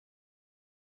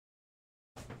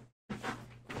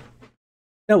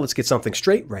Now let's get something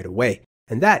straight right away,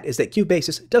 and that is that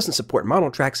Cubasis doesn't support mono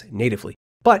tracks natively,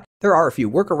 but there are a few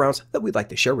workarounds that we'd like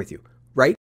to share with you,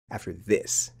 right after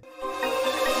this.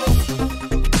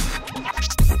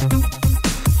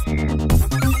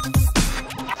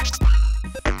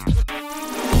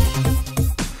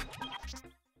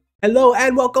 Hello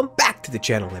and welcome back to the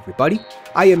channel, everybody.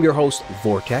 I am your host,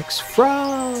 Vortex,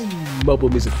 from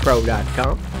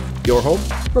MobileMusicPro.com, your home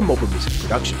for mobile music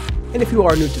production. And if you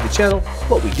are new to the channel,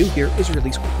 what we do here is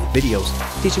release weekly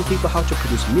videos teaching people how to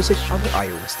produce music on their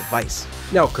iOS device.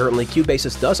 Now, currently,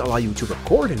 Cubasis does allow you to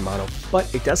record in mono,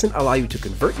 but it doesn't allow you to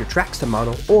convert your tracks to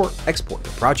mono or export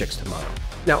your projects to mono.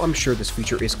 Now, I'm sure this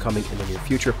feature is coming in the near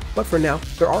future, but for now,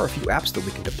 there are a few apps that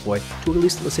we can deploy to at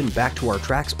least listen back to our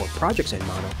tracks or projects in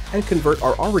mono and convert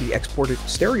our already exported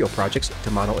stereo projects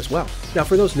to mono as well. Now,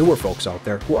 for those newer folks out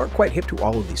there who aren't quite hip to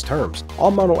all of these terms,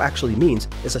 all mono actually means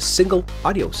is a single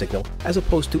audio signal as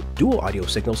opposed to dual audio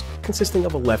signals consisting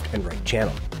of a left and right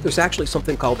channel. There's actually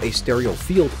something called a stereo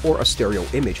field or a stereo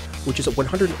image, which is a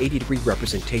 180-degree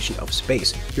representation of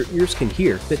space your ears can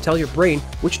hear that tell your brain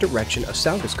which direction a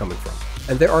sound is coming from.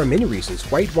 And there are many reasons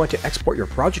why you'd want to export your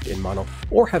project in mono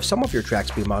or have some of your tracks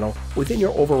be mono within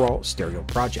your overall stereo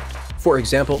project. For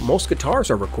example, most guitars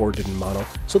are recorded in mono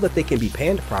so that they can be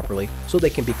panned properly, so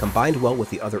they can be combined well with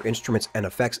the other instruments and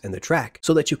effects in the track,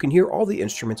 so that you can hear all the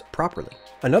instruments properly.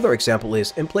 Another example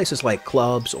is in places like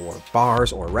clubs or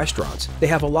bars or restaurants. They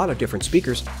have a lot of different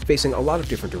speakers facing a lot of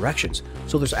different directions,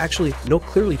 so there's actually no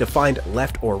clearly defined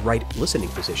left or right listening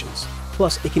positions.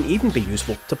 Plus, it can even be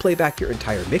useful to play back your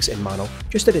entire mix in mono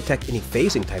just to detect any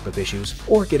phasing type of issues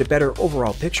or get a better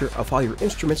overall picture of how your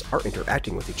instruments are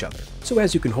interacting with each other. So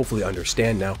as you can hopefully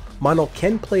understand now, mono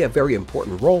can play a very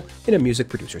important role in a music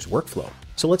producer's workflow.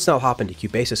 So let's now hop into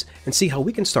Cubasis and see how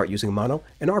we can start using mono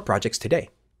in our projects today.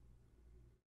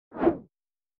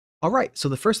 Alright, so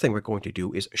the first thing we're going to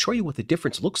do is show you what the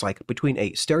difference looks like between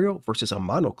a stereo versus a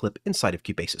mono clip inside of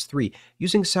Cubasis 3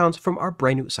 using sounds from our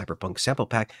brand new Cyberpunk sample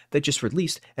pack that just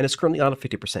released and is currently on a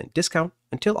 50% discount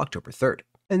until October 3rd.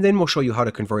 And then we'll show you how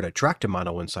to convert a track to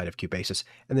mono inside of Cubasis,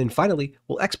 and then finally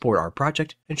we'll export our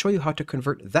project and show you how to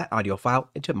convert that audio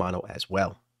file into mono as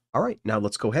well. Alright, now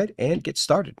let's go ahead and get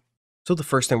started. So the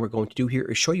first thing we're going to do here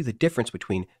is show you the difference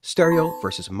between stereo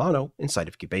versus mono inside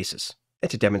of Cubasis. And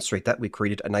to demonstrate that, we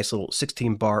created a nice little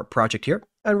 16-bar project here,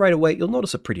 and right away you'll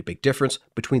notice a pretty big difference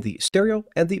between the stereo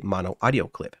and the mono audio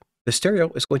clip. The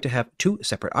stereo is going to have two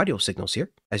separate audio signals here,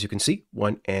 as you can see,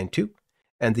 1 and 2,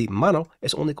 and the mono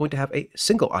is only going to have a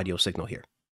single audio signal here.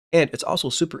 And it's also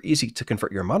super easy to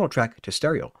convert your mono track to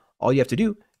stereo. All you have to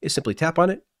do is simply tap on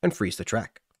it and freeze the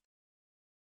track.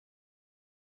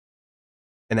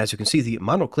 And as you can see, the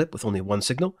mono clip with only one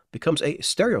signal becomes a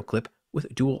stereo clip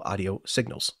with dual audio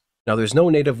signals. Now, there's no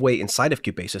native way inside of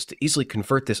Cubasis to easily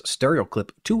convert this stereo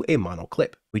clip to a mono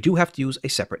clip. We do have to use a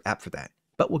separate app for that,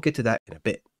 but we'll get to that in a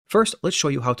bit. First, let's show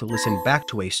you how to listen back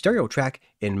to a stereo track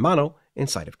in mono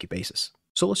inside of Cubasis.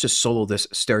 So let's just solo this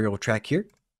stereo track here,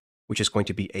 which is going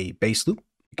to be a bass loop.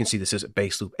 You can see this is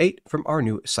bass loop 8 from our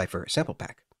new Cypher sample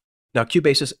pack. Now,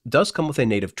 Cubasis does come with a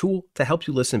native tool to help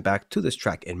you listen back to this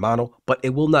track in mono, but it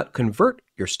will not convert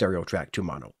your stereo track to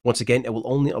mono. Once again, it will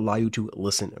only allow you to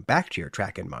listen back to your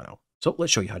track in mono. So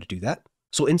let's show you how to do that.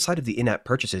 So inside of the in-app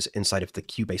purchases inside of the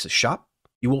Cubasis shop,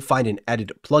 you will find an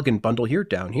added plugin bundle here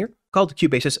down here called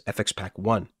Cubasis FX Pack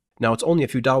 1. Now, it's only a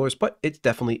few dollars, but it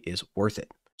definitely is worth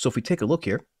it. So if we take a look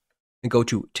here and go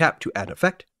to tap to add an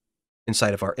effect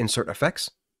inside of our insert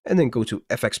effects, and then go to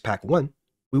FX Pack 1,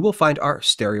 we will find our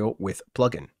stereo with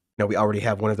plugin. Now, we already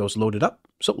have one of those loaded up,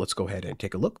 so let's go ahead and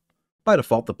take a look. By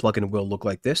default, the plugin will look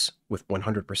like this with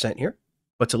 100% here.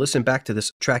 But to listen back to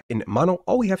this track in mono,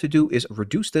 all we have to do is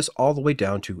reduce this all the way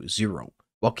down to 0,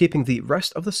 while keeping the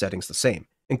rest of the settings the same,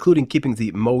 including keeping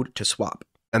the mode to swap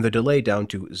and the delay down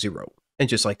to 0. And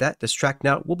just like that, this track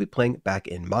now will be playing back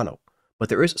in mono. But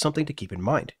there is something to keep in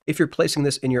mind. If you're placing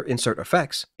this in your insert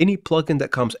effects, any plugin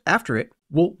that comes after it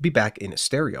will be back in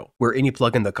stereo, where any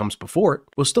plugin that comes before it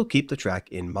will still keep the track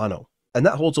in mono. And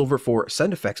that holds over for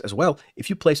send effects as well. If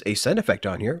you place a send effect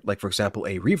on here, like for example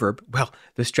a reverb, well,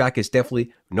 this track is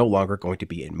definitely no longer going to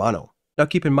be in mono. Now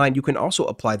keep in mind, you can also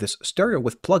apply this stereo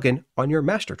with plugin on your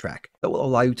master track that will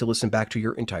allow you to listen back to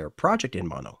your entire project in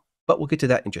mono. But we'll get to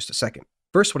that in just a second.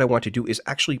 First, what I want to do is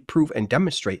actually prove and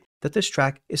demonstrate that this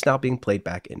track is now being played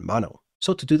back in mono.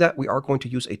 So to do that, we are going to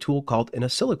use a tool called an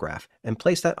oscillograph and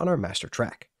place that on our master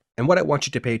track. And what I want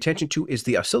you to pay attention to is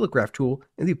the oscillograph tool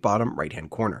in the bottom right-hand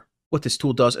corner. What this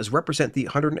tool does is represent the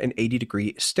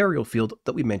 180-degree stereo field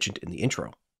that we mentioned in the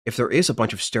intro. If there is a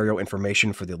bunch of stereo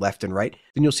information for the left and right,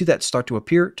 then you'll see that start to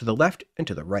appear to the left and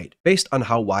to the right, based on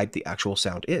how wide the actual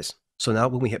sound is. So now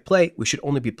when we hit play, we should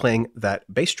only be playing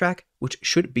that bass track, which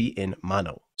should be in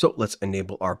mono. So let's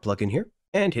enable our plugin here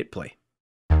and hit play.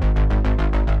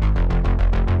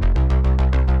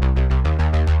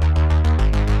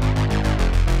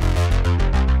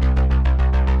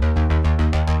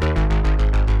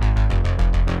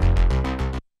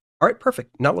 All right,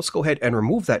 perfect. Now let's go ahead and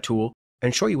remove that tool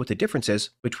and show you what the difference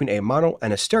is between a mono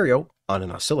and a stereo on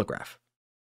an oscillograph.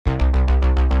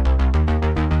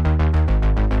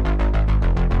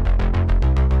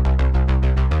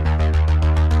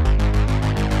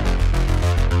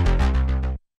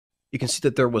 You can see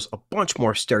that there was a bunch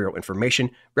more stereo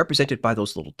information represented by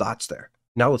those little dots there.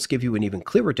 Now let's give you an even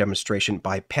clearer demonstration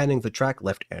by panning the track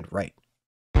left and right.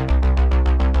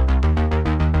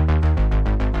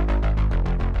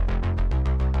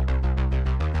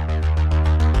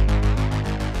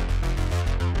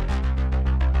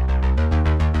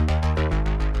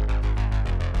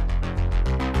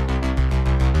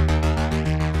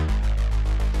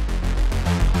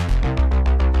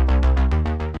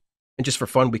 And just for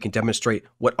fun, we can demonstrate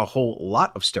what a whole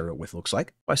lot of stereo width looks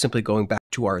like by simply going back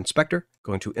to our inspector,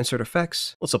 going to Insert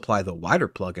Effects. Let's apply the wider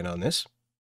plugin on this.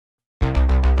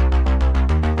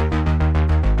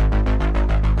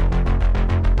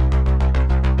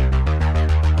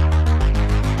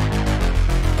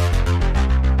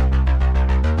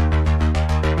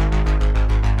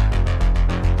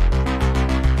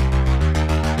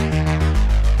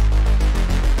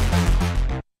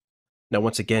 Now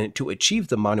once again, to achieve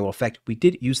the mono effect, we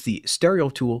did use the stereo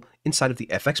tool inside of the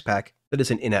FX pack that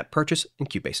is an in-app purchase in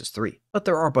Cubasis 3. But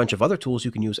there are a bunch of other tools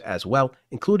you can use as well,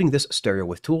 including this stereo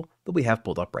width tool that we have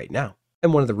pulled up right now.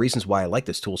 And one of the reasons why I like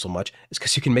this tool so much is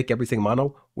because you can make everything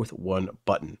mono with one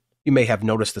button. You may have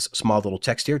noticed this small little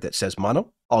text here that says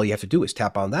mono. All you have to do is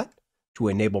tap on that to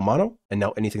enable mono, and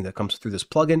now anything that comes through this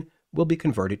plugin will be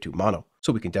converted to mono.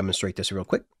 So we can demonstrate this real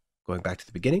quick, going back to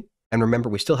the beginning. And remember,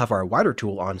 we still have our wider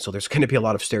tool on, so there's going to be a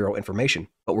lot of stereo information,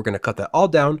 but we're going to cut that all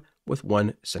down with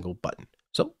one single button.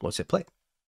 So let's hit play.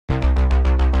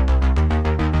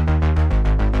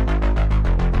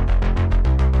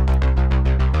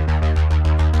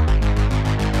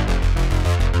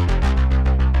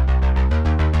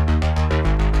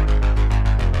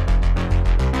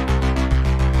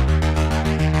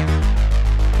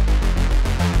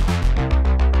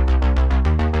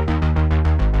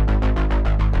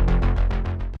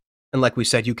 And like we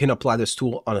said, you can apply this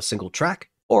tool on a single track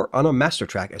or on a master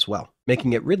track as well,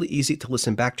 making it really easy to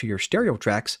listen back to your stereo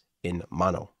tracks in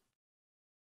mono.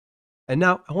 And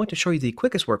now I want to show you the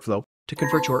quickest workflow to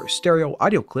convert your stereo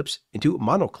audio clips into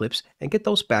mono clips and get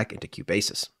those back into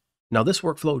Cubasis. Now this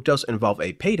workflow does involve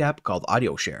a paid app called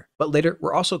AudioShare, but later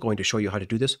we're also going to show you how to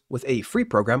do this with a free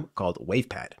program called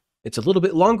WavePad. It's a little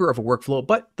bit longer of a workflow,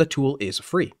 but the tool is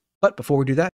free. But before we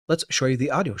do that, let's show you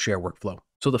the AudioShare workflow.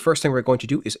 So the first thing we're going to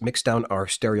do is mix down our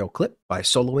stereo clip by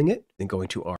soloing it, then going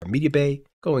to our media bay,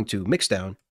 going to mix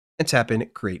down, and tap in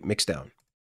create mixdown.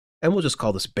 And we'll just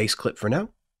call this bass clip for now,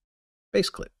 bass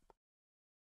clip,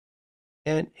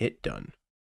 and hit done.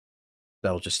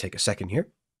 That'll just take a second here.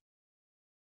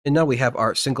 And now we have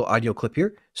our single audio clip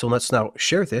here, so let's now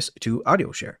share this to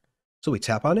AudioShare. So we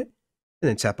tap on it, and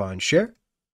then tap on share,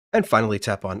 and finally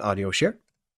tap on AudioShare.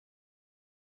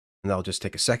 And that'll just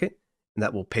take a second, and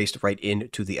that will paste right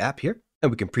into the app here.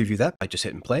 And we can preview that by just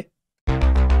hitting play.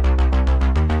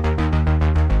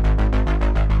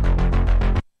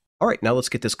 All right, now let's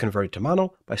get this converted to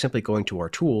mono by simply going to our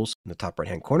tools in the top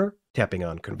right-hand corner, tapping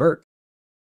on convert.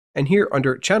 And here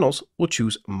under channels, we'll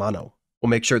choose mono. We'll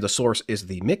make sure the source is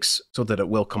the mix so that it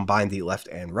will combine the left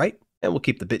and right. And we'll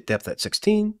keep the bit depth at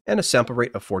 16 and a sample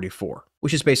rate of 44,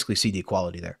 which is basically CD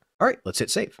quality there. All right, let's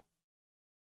hit save.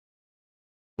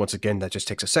 Once again, that just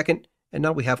takes a second, and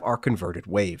now we have our converted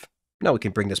wave. Now we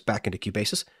can bring this back into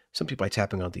Cubasis simply by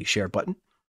tapping on the share button,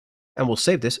 and we'll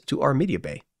save this to our media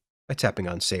bay by tapping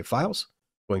on save files,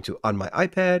 going to on my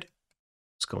iPad,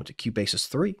 let's go into Cubasis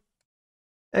 3,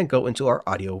 and go into our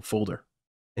audio folder,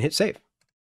 and hit save.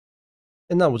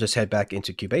 And now we'll just head back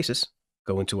into Cubasis,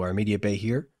 go into our media bay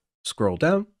here, scroll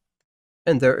down,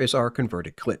 and there is our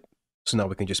converted clip. So now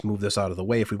we can just move this out of the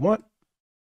way if we want,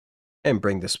 and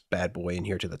bring this bad boy in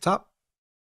here to the top.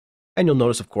 And you'll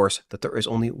notice, of course, that there is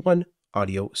only one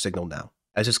audio signal now,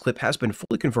 as this clip has been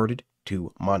fully converted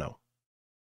to mono.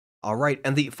 All right,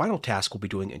 and the final task we'll be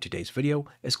doing in today's video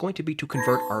is going to be to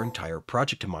convert our entire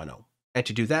project to mono. And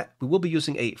to do that, we will be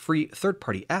using a free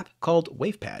third-party app called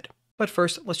WavePad. But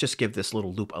first, let's just give this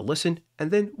little loop a listen, and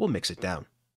then we'll mix it down.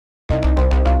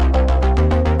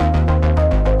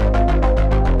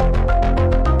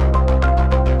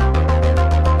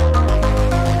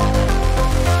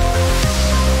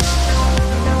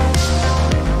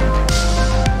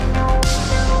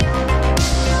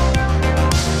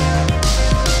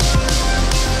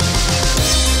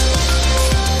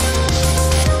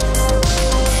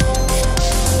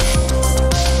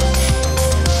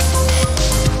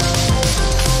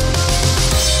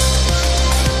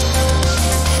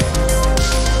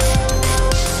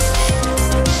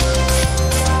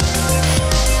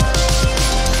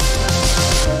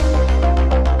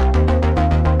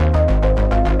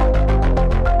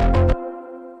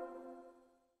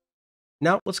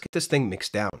 Now let's get this thing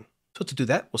mixed down. So to do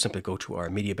that, we'll simply go to our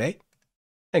media bay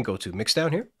and go to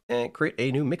Mixdown here and create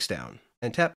a new Mixdown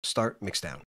and tap Start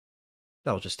Mixdown.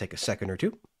 That'll just take a second or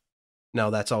two.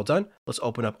 Now that's all done, let's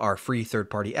open up our free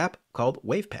third-party app called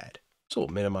WavePad. So we'll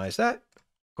minimize that,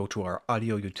 go to our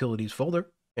Audio Utilities folder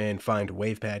and find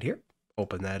WavePad here.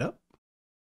 Open that up.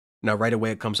 Now right away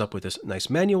it comes up with this nice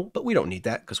manual, but we don't need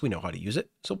that because we know how to use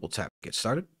it. So we'll tap Get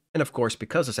Started. And of course,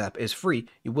 because this app is free,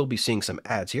 you will be seeing some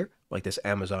ads here, like this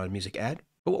Amazon Music ad.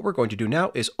 But what we're going to do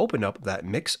now is open up that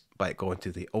mix by going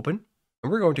to the Open, and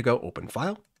we're going to go Open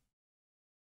File.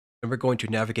 And we're going to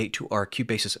navigate to our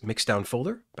Cubasis Mixdown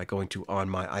folder by going to On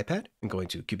My iPad and going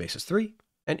to Cubasis 3.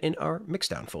 And in our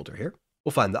Mixdown folder here,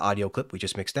 we'll find the audio clip we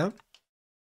just mixed down.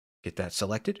 Get that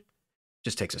selected.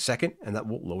 Just takes a second, and that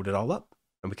will load it all up.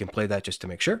 And we can play that just to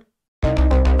make sure.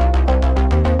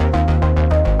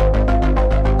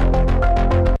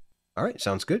 All right,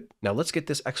 sounds good. Now let's get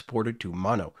this exported to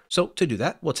mono. So to do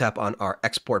that, we'll tap on our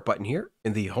Export button here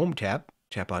in the Home tab.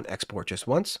 Tap on Export just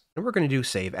once, and we're going to do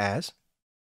Save As.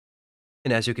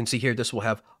 And as you can see here, this will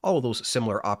have all of those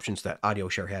similar options that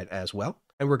AudioShare had as well.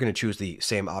 And we're going to choose the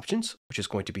same options, which is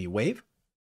going to be Wave,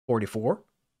 44,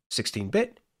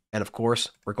 16-bit, and of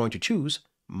course, we're going to choose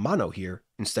mono here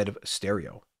instead of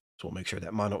stereo. So we'll make sure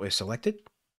that mono is selected,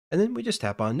 and then we just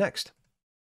tap on Next.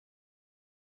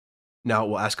 Now it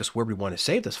will ask us where we want to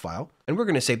save this file, and we're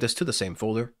going to save this to the same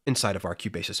folder inside of our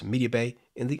Cubasis Media Bay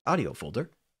in the Audio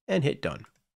folder, and hit Done.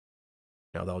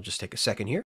 Now that'll just take a second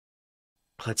here.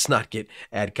 Let's not get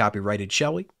ad copyrighted,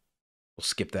 shall we? We'll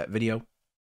skip that video.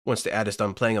 Once the ad is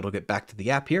done playing, it'll get back to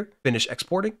the app here, finish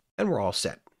exporting, and we're all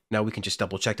set. Now we can just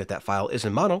double check that that file is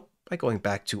in mono by going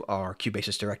back to our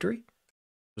Cubasis directory.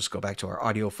 Just go back to our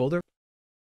audio folder,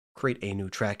 create a new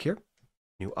track here,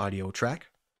 new audio track.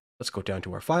 Let's go down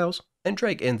to our files and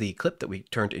drag in the clip that we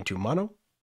turned into mono,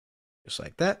 just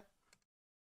like that.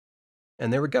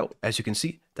 And there we go. As you can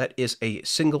see, that is a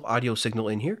single audio signal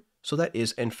in here. So that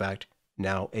is, in fact,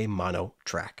 now a mono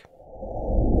track.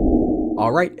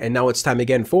 All right, and now it's time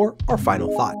again for our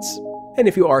final thoughts. And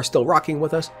if you are still rocking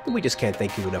with us, then we just can't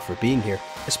thank you enough for being here,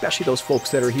 especially those folks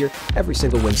that are here every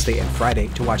single Wednesday and Friday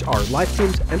to watch our live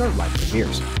streams and our live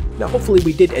premieres. Now, hopefully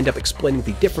we did end up explaining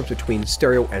the difference between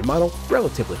stereo and mono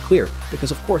relatively clear,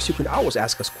 because of course you can always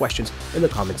ask us questions in the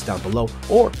comments down below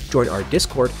or join our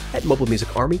Discord at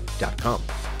MobileMusicArmy.com.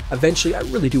 Eventually, I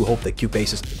really do hope that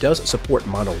Cubasis does support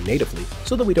mono natively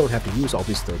so that we don't have to use all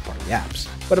these third-party apps.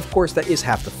 But of course, that is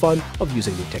half the fun of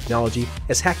using new technology,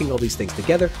 is hacking all these things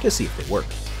together to see if they work.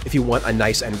 If you want a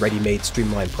nice and ready-made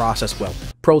streamlined process, well,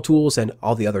 Pro Tools and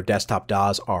all the other desktop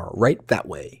DAWs are right that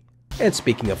way. And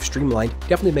speaking of streamlined,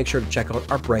 definitely make sure to check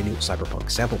out our brand new Cyberpunk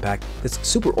sample pack that's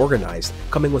super organized,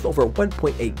 coming with over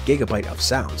 1.8 gigabyte of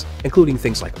sounds, including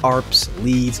things like ARPs,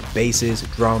 leads, basses,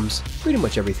 drums, pretty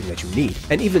much everything that you need,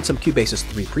 and even some Cubasis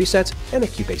 3 presets and a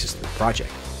Cubasis 3 project.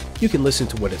 You can listen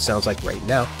to what it sounds like right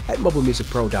now at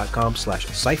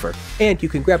MobileMusicPro.com/cypher, and you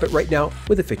can grab it right now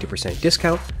with a 50%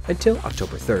 discount until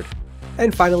October 3rd.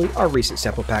 And finally, our recent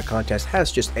sample pack contest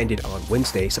has just ended on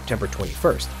Wednesday, September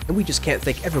 21st, and we just can't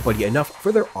thank everybody enough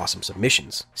for their awesome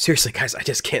submissions. Seriously guys, I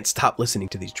just can't stop listening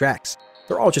to these tracks.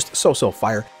 They're all just so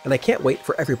fire, and I can't wait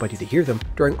for everybody to hear them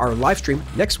during our live stream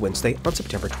next Wednesday on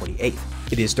September 28th.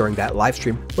 It is during that live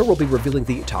stream where we'll be revealing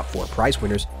the top 4 prize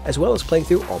winners, as well as playing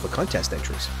through all the contest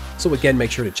entries. So again,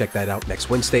 make sure to check that out next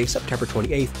Wednesday, September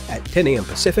 28th at 10 a.m.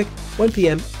 Pacific, 1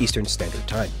 p.m. Eastern Standard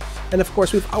Time. And of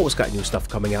course, we've always got new stuff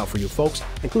coming out for you folks,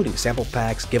 including sample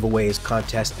packs, giveaways,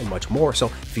 contests, and much more. So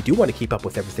if you do want to keep up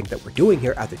with everything that we're doing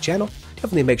here at the channel,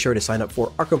 definitely make sure to sign up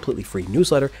for our completely free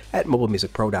newsletter at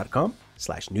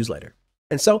MobileMusicPro.com/newsletter.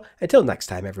 And so, until next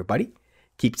time, everybody,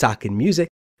 keep talking music,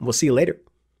 and we'll see you later.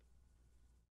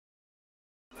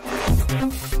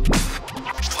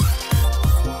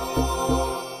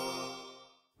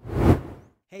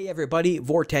 Hey everybody,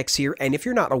 Vortex here, and if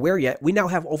you're not aware yet, we now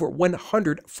have over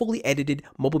 100 fully edited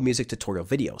mobile music tutorial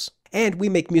videos. And we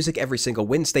make music every single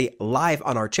Wednesday live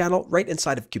on our channel right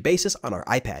inside of Cubasis on our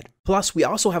iPad. Plus, we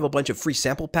also have a bunch of free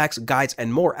sample packs, guides,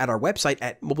 and more at our website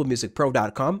at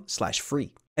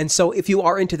MobileMusicPro.com/free. And so if you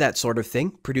are into that sort of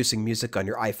thing, producing music on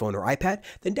your iPhone or iPad,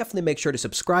 then definitely make sure to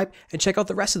subscribe and check out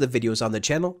the rest of the videos on the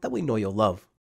channel that we know you'll love.